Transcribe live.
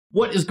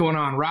What is going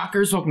on,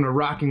 rockers? Welcome to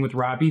Rocking with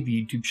Robbie,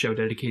 the YouTube show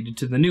dedicated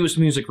to the newest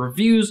music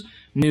reviews,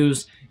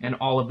 news, and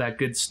all of that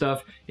good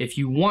stuff. If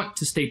you want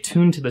to stay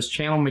tuned to this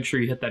channel, make sure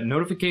you hit that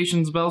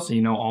notifications bell so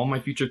you know all my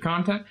future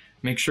content.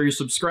 Make sure you're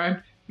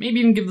subscribed. Maybe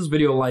even give this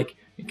video a like,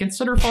 and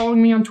consider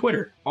following me on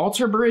Twitter.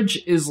 Alter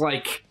Bridge is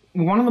like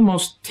one of the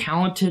most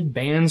talented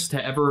bands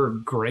to ever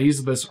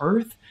graze this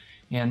earth.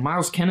 And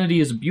Myles Kennedy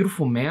is a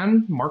beautiful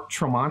man. Mark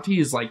Tremonti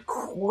is like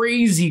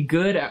crazy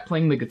good at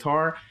playing the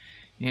guitar.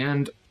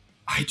 And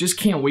I just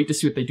can't wait to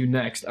see what they do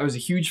next. I was a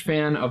huge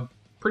fan of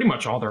pretty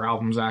much all their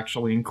albums,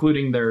 actually,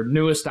 including their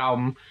newest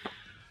album.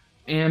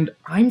 And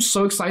I'm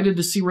so excited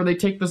to see where they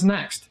take this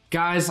next.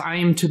 Guys, I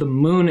am to the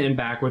moon and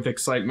back with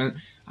excitement.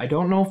 I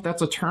don't know if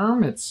that's a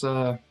term. It's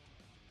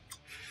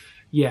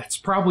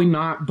probably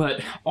not,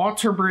 but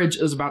Alter Bridge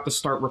is about to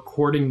start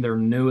recording their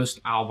newest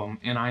album,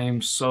 and I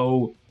am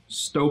so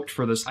stoked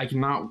for this. I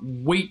cannot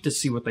wait to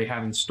see what they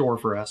have in store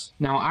for us.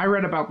 Now, I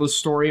read about this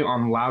story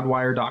on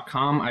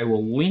loudwire.com. I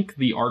will link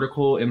the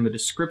article in the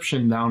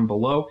description down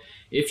below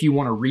if you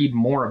want to read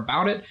more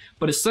about it.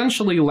 But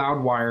essentially,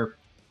 Loudwire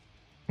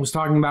was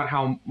talking about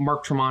how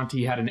Mark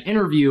Tremonti had an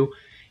interview,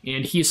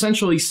 and he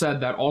essentially said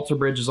that Alter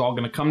Bridge is all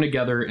going to come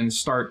together and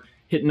start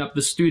hitting up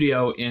the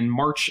studio in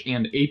March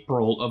and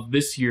April of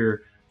this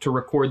year to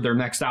record their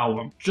next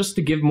album. Just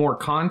to give more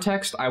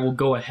context, I will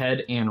go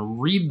ahead and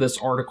read this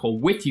article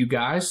with you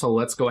guys, so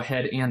let's go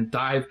ahead and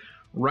dive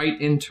right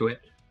into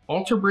it.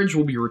 Alter Bridge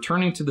will be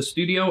returning to the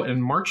studio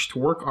in March to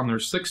work on their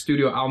 6th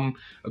studio album,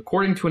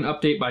 according to an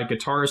update by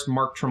guitarist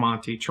Mark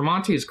Tremonti.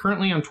 Tremonti is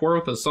currently on tour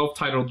with a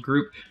self-titled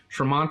group,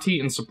 Tremonti,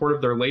 in support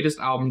of their latest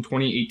album,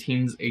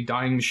 2018's A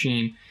Dying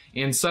Machine,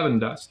 and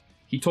Sevendust.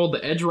 He told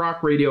the Edge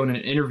Rock Radio in an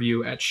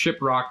interview at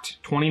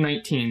Shiprocked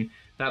 2019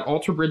 that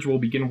Alter Bridge will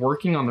begin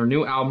working on their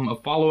new album, a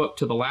follow-up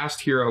to The Last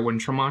Hero, when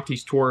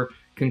Tremonti's tour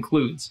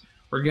concludes.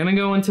 We're gonna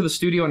go into the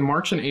studio in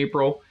March and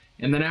April,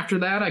 and then after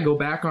that I go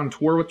back on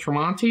tour with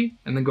Tremonti,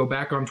 and then go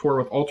back on tour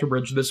with Alter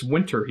Bridge this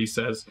winter, he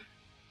says.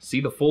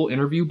 See the full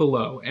interview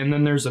below, and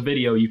then there's a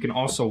video you can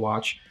also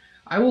watch.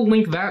 I will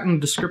link that in the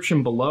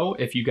description below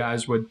if you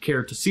guys would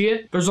care to see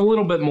it. There's a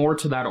little bit more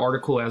to that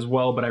article as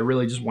well, but I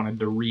really just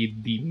wanted to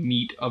read the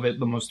meat of it,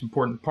 the most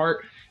important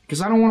part,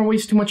 because I don't want to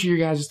waste too much of your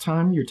guys'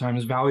 time. Your time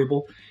is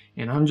valuable,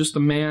 and I'm just a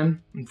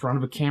man in front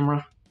of a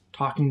camera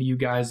talking to you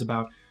guys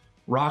about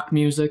rock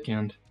music,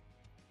 and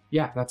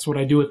yeah, that's what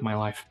I do with my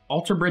life.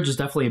 Alter Bridge is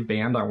definitely a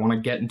band. I want to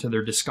get into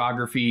their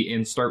discography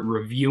and start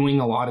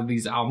reviewing a lot of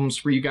these albums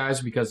for you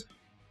guys, because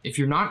if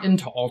you're not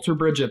into Alter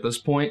Bridge at this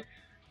point,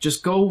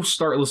 just go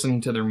start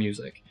listening to their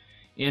music.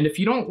 And if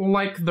you don't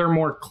like their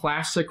more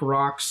classic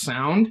rock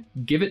sound,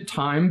 give it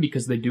time,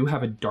 because they do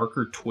have a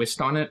darker twist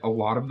on it a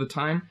lot of the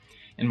time.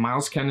 And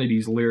Myles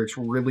Kennedy's lyrics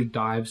really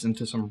dives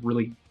into some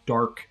really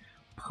dark,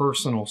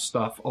 personal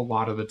stuff a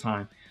lot of the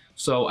time.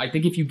 So I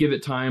think if you give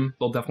it time,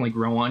 they'll definitely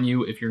grow on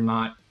you if you're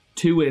not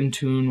too in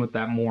tune with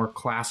that more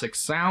classic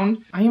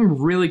sound. I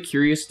am really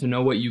curious to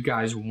know what you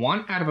guys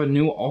want out of a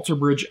new Alter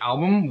Bridge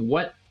album.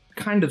 What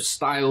kind of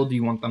style do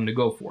you want them to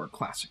go for?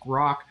 Classic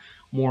rock,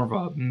 more of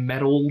a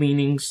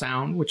metal-leaning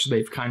sound, which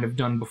they've kind of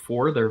done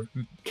before. They're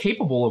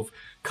capable of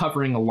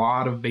covering a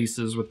lot of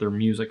bases with their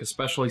music,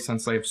 especially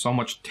since they have so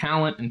much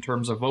talent in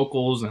terms of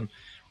vocals and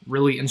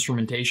really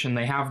instrumentation.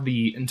 They have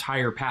the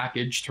entire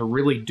package to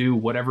really do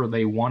whatever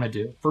they want to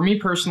do. For me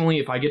personally,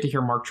 if I get to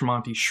hear Mark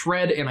Tremonti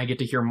shred and I get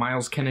to hear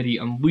Myles Kennedy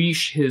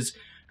unleash his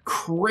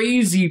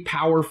crazy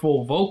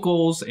powerful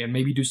vocals and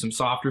maybe do some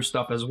softer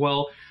stuff as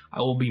well, I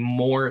will be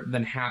more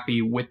than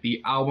happy with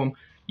the album.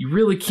 You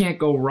really can't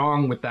go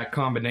wrong with that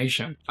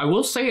combination. I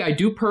will say I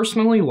do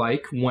personally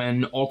like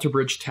when Alter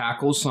Bridge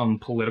tackles some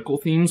political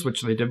themes,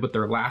 which they did with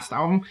their last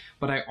album,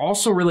 but I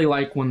also really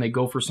like when they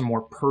go for some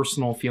more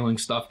personal feeling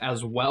stuff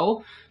as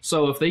well.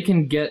 So if they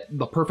can get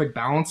the perfect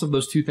balance of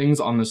those two things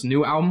on this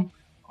new album,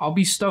 I'll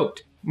be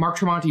stoked. Mark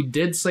Tremonti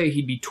did say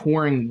he'd be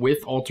touring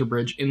with Alter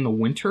Bridge in the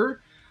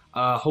winter.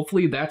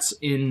 Hopefully that's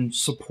in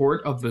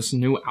support of this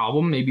new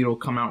album. Maybe it'll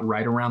come out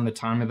right around the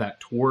time of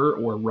that tour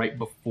or right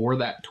before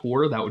that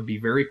tour. That would be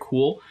very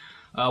cool.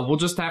 We'll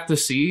just have to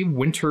see.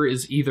 Winter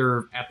is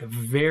either at the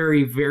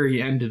very,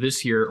 very end of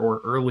this year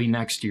or early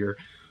next year.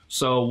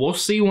 So we'll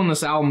see when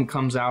this album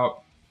comes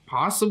out,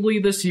 possibly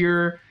this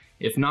year.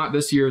 If not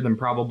this year, then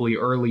probably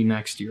early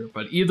next year.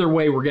 But either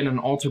way, we're getting an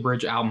Alter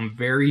Bridge album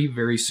very,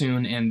 very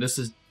soon, and this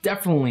is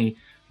definitely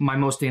my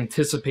most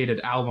anticipated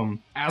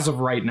album as of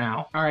right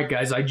now. Alright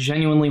guys, I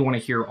genuinely want to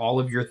hear all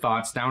of your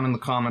thoughts down in the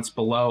comments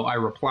below. I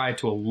reply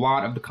to a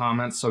lot of the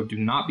comments, so do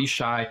not be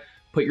shy.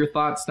 Put your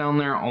thoughts down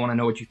there. I want to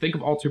know what you think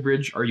of Alter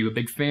Bridge. Are you a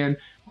big fan?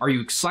 Are you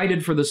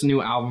excited for this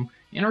new album?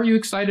 And are you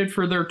excited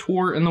for their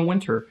tour in the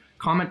winter?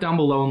 Comment down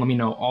below and let me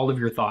know all of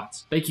your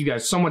thoughts. Thank you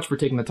guys so much for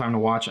taking the time to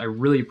watch. I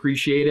really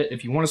appreciate it.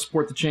 If you want to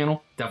support the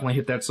channel, definitely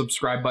hit that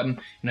subscribe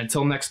button. And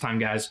until next time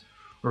guys,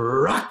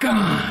 rock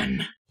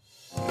on!